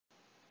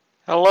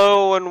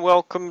Hello and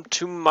welcome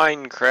to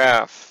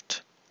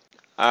Minecraft.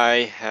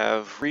 I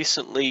have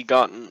recently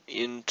gotten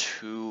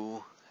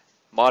into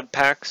mod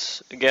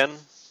packs again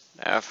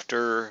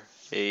after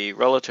a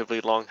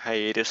relatively long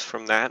hiatus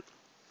from that,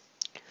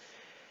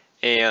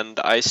 and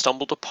I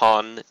stumbled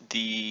upon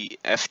the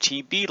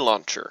FTB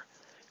launcher,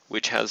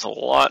 which has a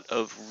lot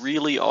of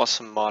really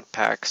awesome mod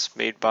packs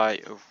made by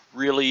a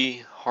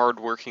really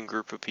hard-working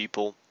group of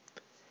people,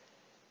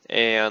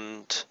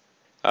 and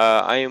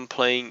I am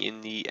playing in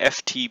the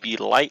FTB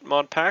Lite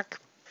mod pack,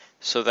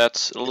 so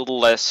that's a little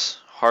less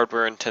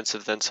hardware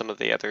intensive than some of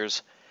the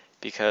others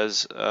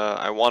because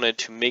I wanted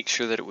to make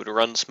sure that it would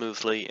run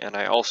smoothly, and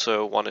I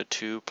also wanted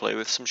to play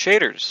with some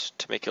shaders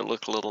to make it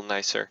look a little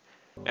nicer.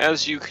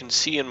 As you can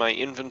see in my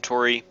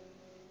inventory,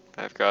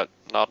 I've got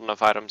not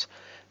enough items,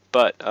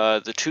 but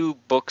the two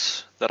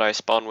books that I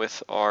spawn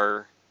with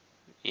are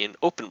in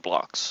open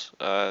blocks.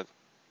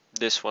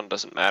 This one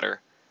doesn't matter.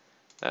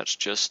 That's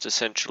just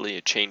essentially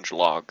a change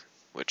log,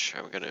 which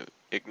I'm going to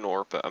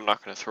ignore, but I'm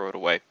not going to throw it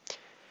away.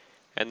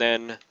 And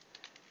then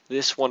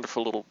this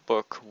wonderful little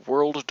book,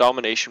 World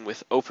Domination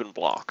with Open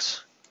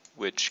Blocks,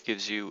 which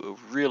gives you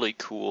a really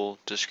cool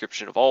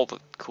description of all the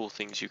cool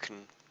things you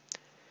can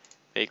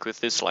make with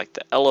this, like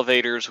the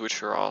elevators,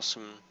 which are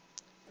awesome,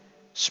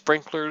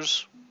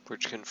 sprinklers,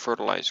 which can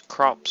fertilize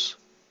crops,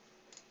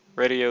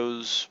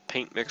 radios,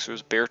 paint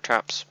mixers, bear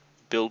traps,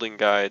 building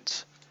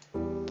guides.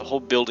 The whole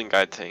building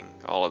guide thing,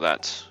 all of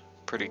that's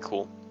pretty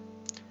cool.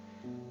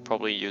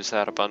 Probably use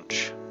that a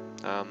bunch.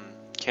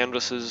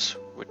 Canvases,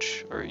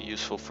 which are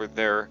useful for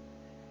their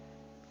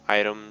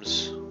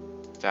items,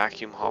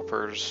 vacuum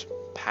hoppers,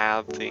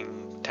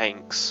 pathing,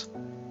 tanks,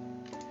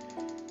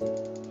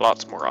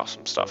 lots more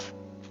awesome stuff.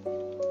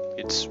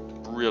 It's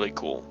really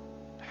cool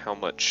how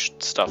much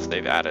stuff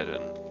they've added,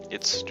 and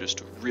it's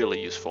just a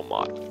really useful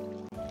mod.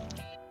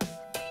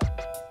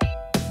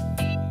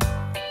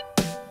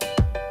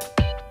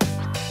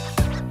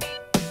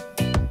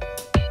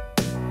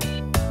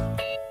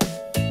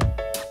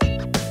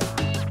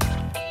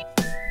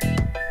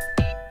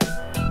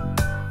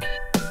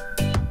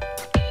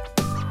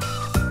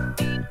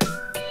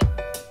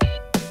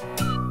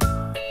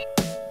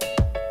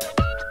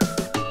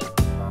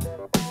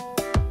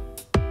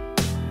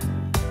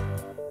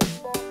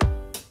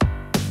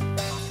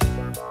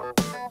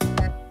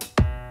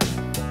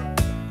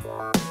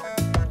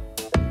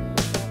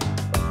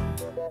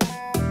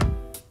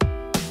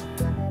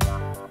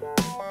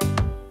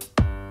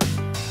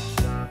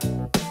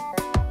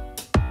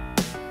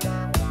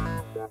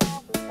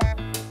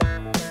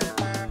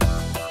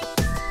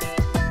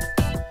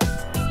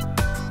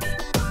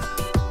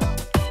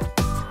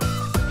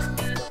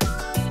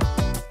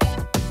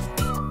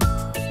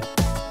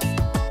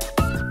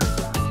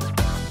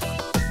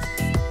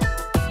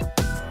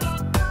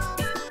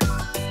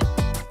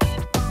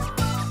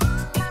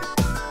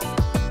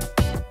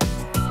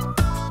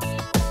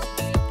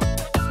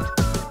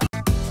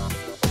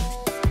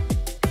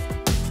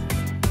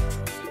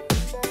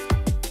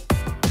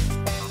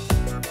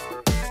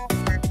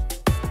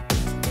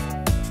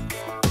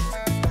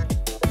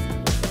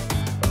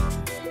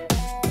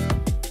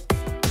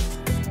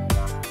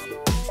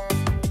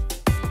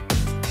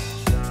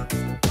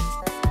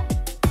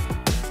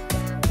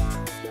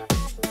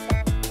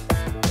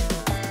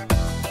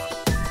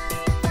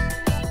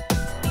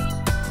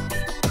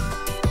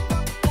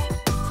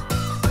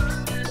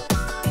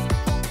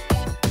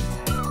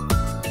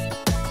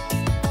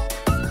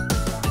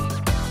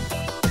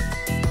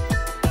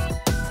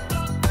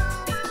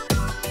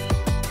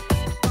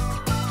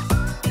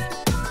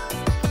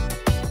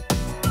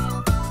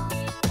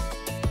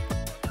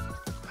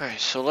 Alright,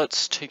 so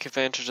let's take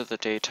advantage of the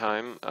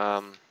daytime.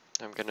 I'm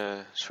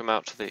gonna swim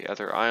out to the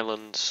other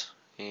islands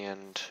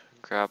and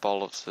grab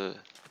all of the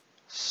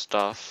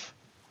stuff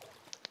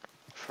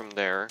from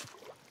there.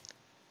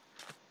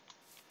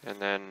 And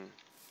then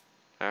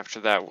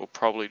after that we'll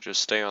probably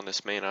just stay on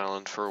this main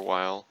island for a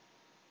while.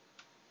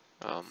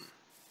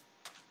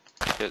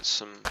 Get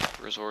some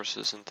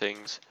resources and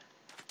things.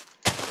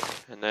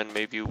 And then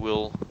maybe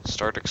we'll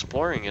start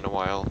exploring in a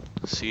while,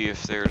 see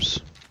if there's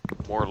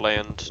more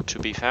land to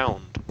be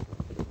found.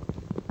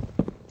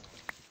 I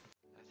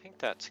think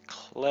that's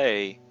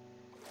clay,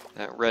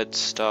 that red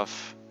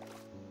stuff.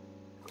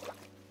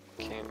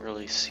 Can't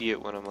really see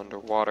it when I'm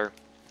underwater.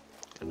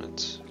 And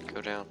let's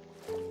go down.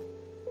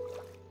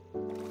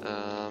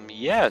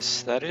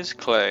 Yes, that is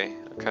clay.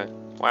 Okay.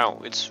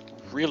 Wow, it's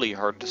really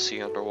hard to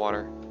see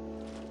underwater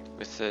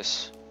with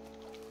this.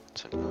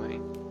 It's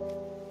annoying.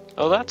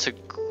 Oh, that's a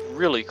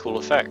really cool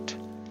effect.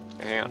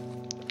 Hang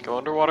on. Go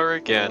underwater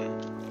again.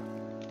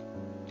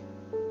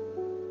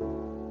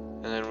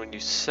 And then when you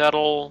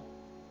settle,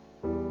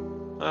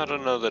 I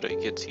don't know that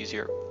it gets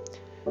easier.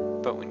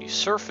 But when you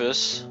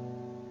surface,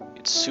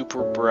 it's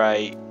super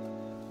bright.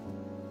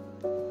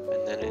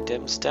 And then it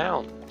dims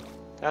down.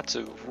 That's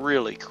a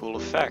really cool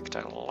effect.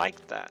 I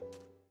like that.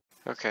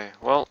 Okay,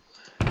 well,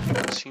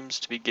 it seems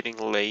to be getting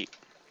late.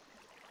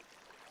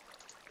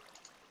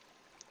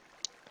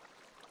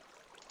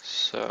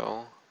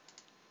 So,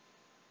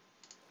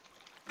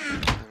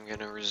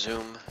 gonna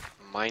resume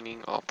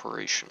mining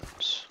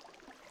operations.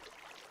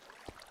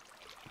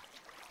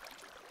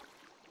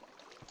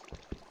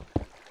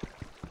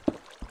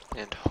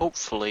 And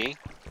hopefully,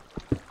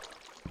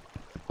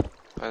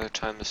 by the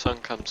time the sun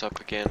comes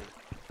up again,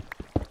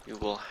 we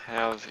will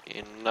have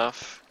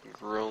enough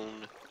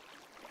grown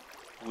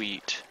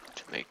wheat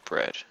to make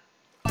bread.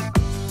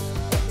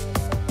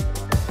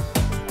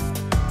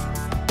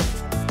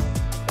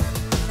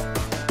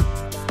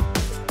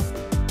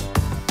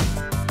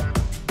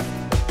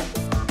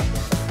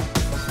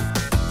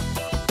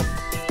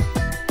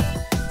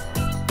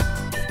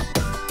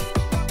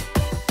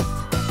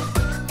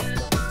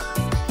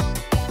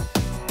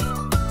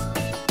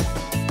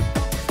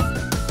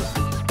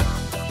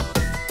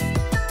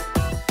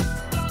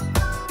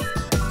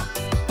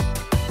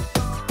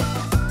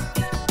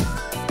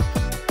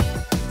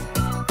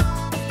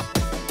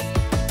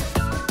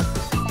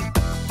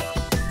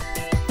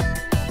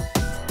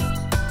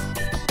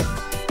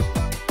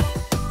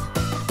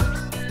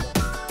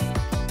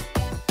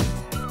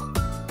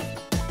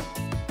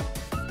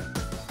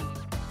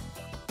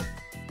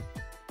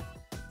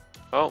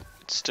 Oh,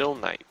 it's still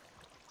night.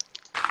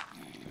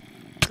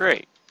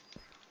 Great.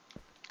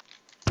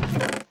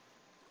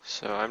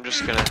 So I'm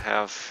just gonna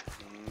have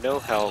no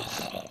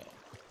health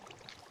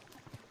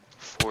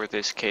for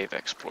this cave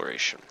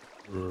exploration.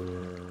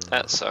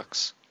 That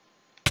sucks.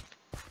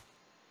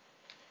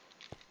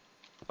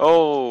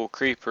 Oh,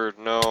 creeper,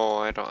 no,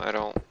 I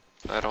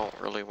don't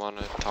really want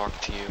to talk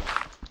to you.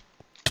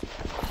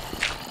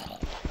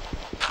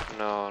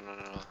 No.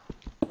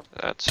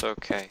 That's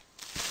okay.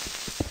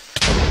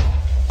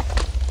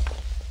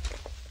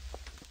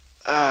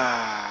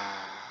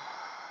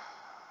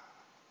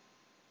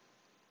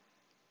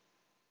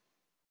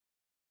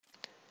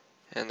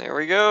 And there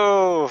we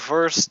go,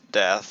 first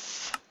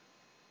death.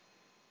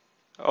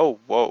 Oh,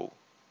 whoa.